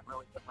 It hasn't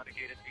really been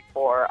litigated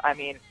before. I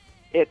mean,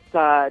 it's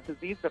a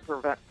disease that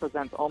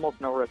presents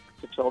almost no risk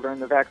to children.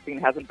 The vaccine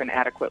hasn't been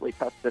adequately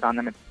tested on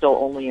them. It's still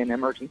only in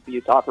emergency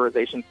use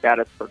authorization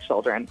status for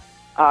children.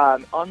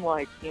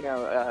 Unlike,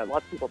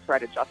 lots of people try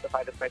to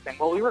justify this by saying,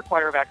 well, we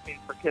require vaccines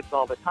for kids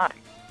all the time.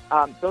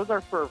 Those are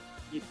for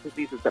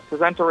diseases that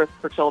present a risk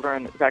for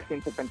children.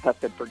 Vaccines have been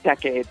tested for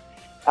decades.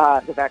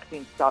 The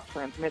vaccine stopped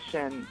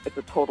transmission. It's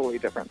a totally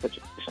different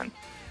situation.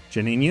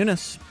 Janine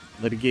Eunice,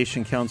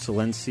 Litigation Counsel,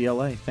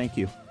 NCLA. Thank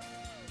you.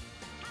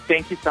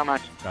 Thank you so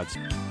much.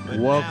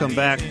 Welcome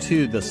back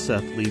to the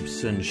Seth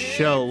Leibsohn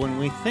Show. When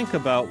we think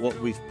about what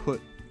we've put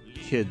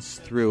kids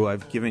through,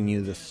 I've given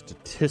you the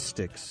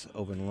statistics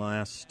over the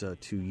last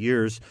 2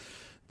 years,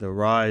 the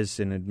rise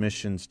in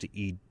admissions to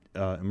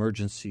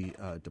emergency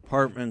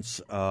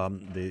departments,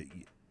 the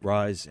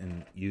rise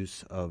in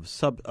use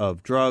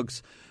of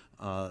drugs,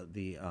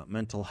 the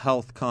mental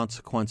health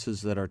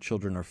consequences that our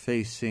children are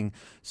facing,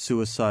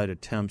 suicide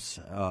attempts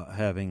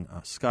having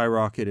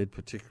skyrocketed,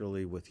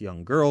 particularly with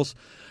young girls.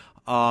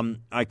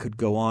 I could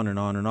go on and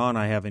on and on.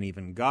 I haven't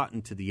even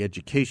gotten to the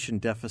education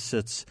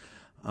deficits,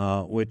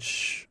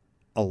 which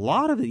a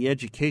lot of the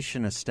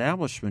education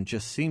establishment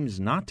just seems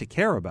not to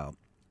care about.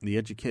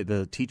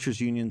 The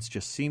teachers' unions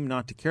just seem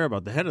not to care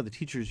about. The head of the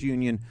teachers'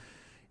 union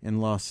in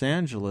Los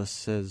Angeles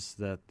says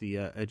that the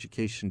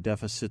education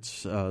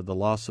deficits, the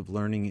loss of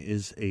learning,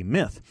 is a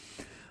myth.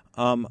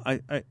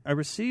 I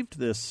received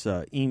this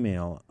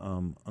email.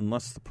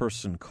 Unless the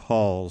person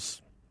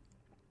calls,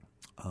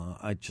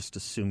 I just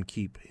assume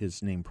keep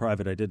his name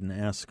private. I didn't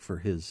ask for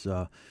his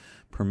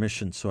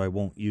permission, so I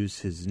won't use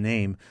his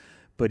name.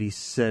 But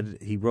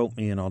he wrote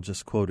me, and I'll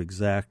just quote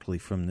exactly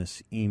from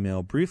this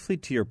email. Briefly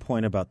to your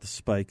point about the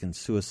spike in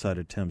suicide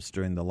attempts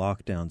during the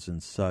lockdowns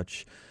and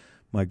such,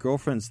 my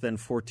girlfriend's then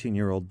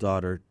 14-year-old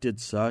daughter did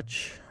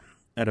such.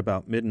 At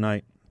about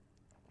midnight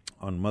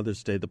on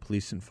Mother's Day, the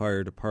police and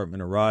fire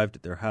department arrived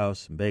at their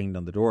house and banged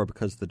on the door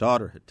because the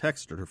daughter had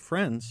texted her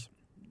friends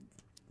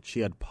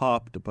she had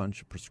popped a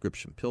bunch of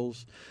prescription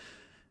pills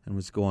and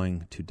was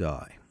going to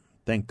die.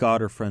 Thank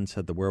God her friends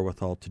had the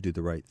wherewithal to do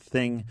the right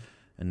thing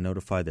and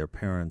notify their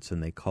parents,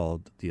 and they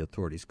called the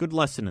authorities. Good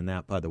lesson in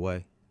that, by the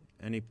way.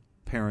 Any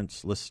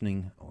parents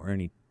listening or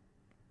any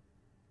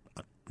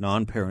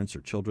non-parents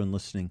or children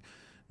listening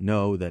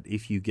know that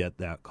if you get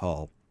that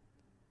call,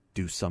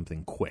 do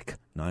something quick.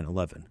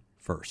 9/11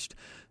 first.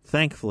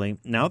 Thankfully,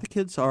 now the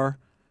kids are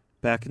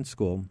back in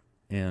school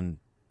and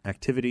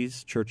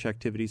church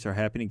activities are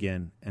happening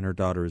again, and her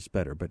daughter is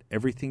better. But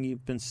everything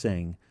you've been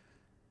saying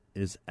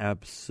is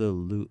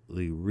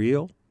absolutely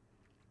real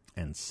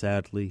and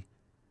sadly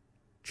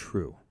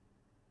true.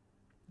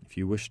 If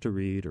you wish to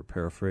read or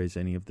paraphrase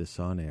any of this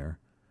on air,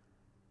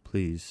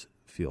 please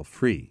feel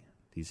free.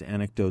 These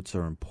anecdotes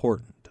are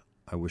important.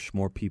 I wish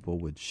more people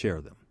would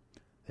share them.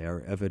 They are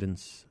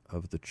evidence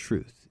of the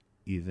truth,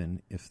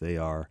 even if they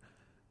are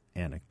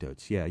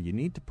anecdotes. Yeah, you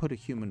need to put a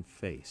human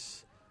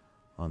face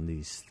on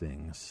these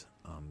things.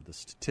 The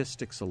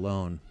statistics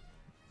alone,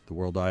 the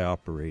world I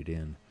operate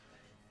in,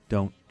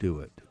 don't do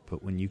it.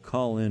 But when you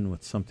call in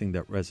with something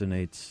that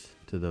resonates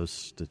to those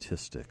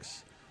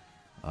statistics,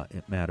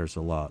 it matters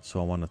a lot. So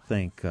I want to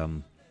thank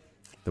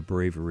the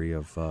bravery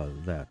of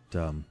that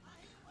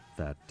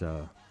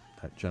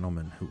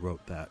gentleman who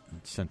wrote that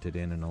and sent it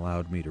in and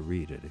allowed me to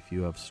read it. If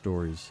you have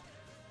stories,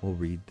 we'll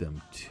read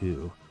them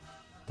too.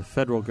 The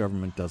federal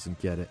government doesn't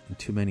get it, and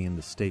too many in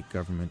the state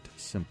government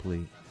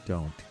simply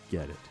don't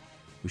get it.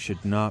 We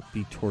should not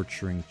be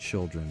torturing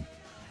children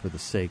for the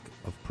sake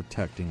of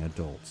protecting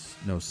adults.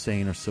 No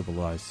sane or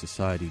civilized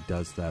society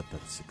does that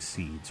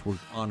succeeds. We're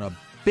on a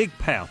big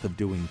path of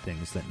doing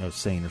things that no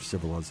sane or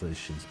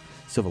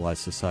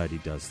civilized society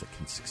does that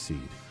can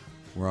succeed.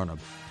 We're on a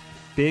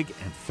big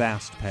and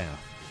fast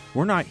path.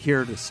 We're not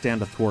here to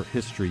stand athwart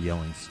history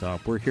yelling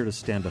stop. We're here to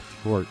stand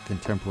athwart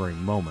contemporary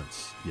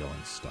moments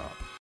yelling stop.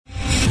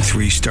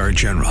 3-star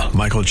General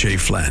Michael J.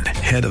 Flynn,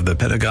 head of the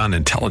Pentagon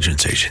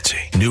Intelligence Agency,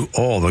 knew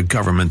all the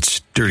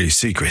government's dirty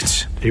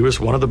secrets. He was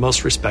one of the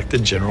most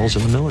respected generals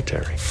in the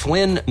military.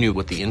 Flynn knew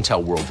what the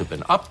intel world had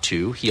been up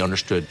to. He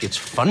understood its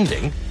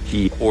funding.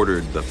 He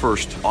ordered the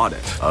first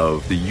audit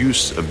of the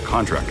use of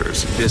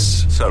contractors.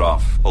 This set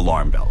off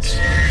alarm bells.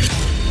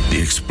 The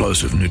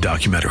explosive new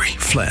documentary,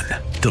 Flynn,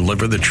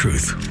 Deliver the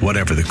Truth,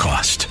 Whatever the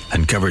Cost,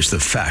 uncovers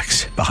the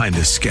facts behind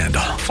this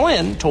scandal.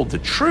 Flynn told the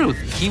truth.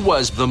 He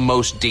was the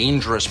most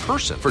dangerous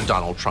person for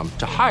Donald Trump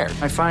to hire.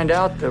 I find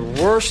out the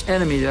worst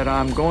enemy that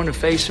I'm going to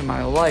face in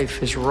my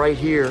life is right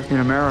here in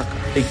America.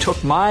 They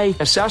took my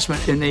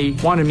assessment and they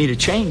wanted me to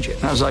change it.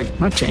 And I was like, I'm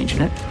not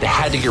changing it. They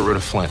had to get rid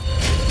of Flynn.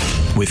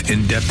 With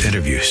in-depth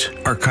interviews,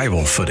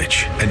 archival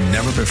footage, and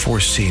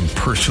never-before-seen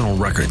personal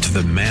records of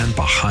the man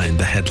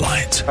behind the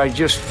headlines. I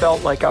just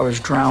felt like I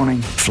was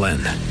drowning. Flynn,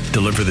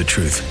 Deliver the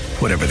Truth,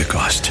 Whatever the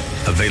Cost.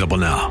 Available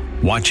now.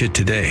 Watch it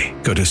today.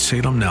 Go to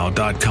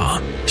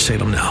salemnow.com.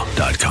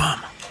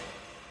 salemnow.com.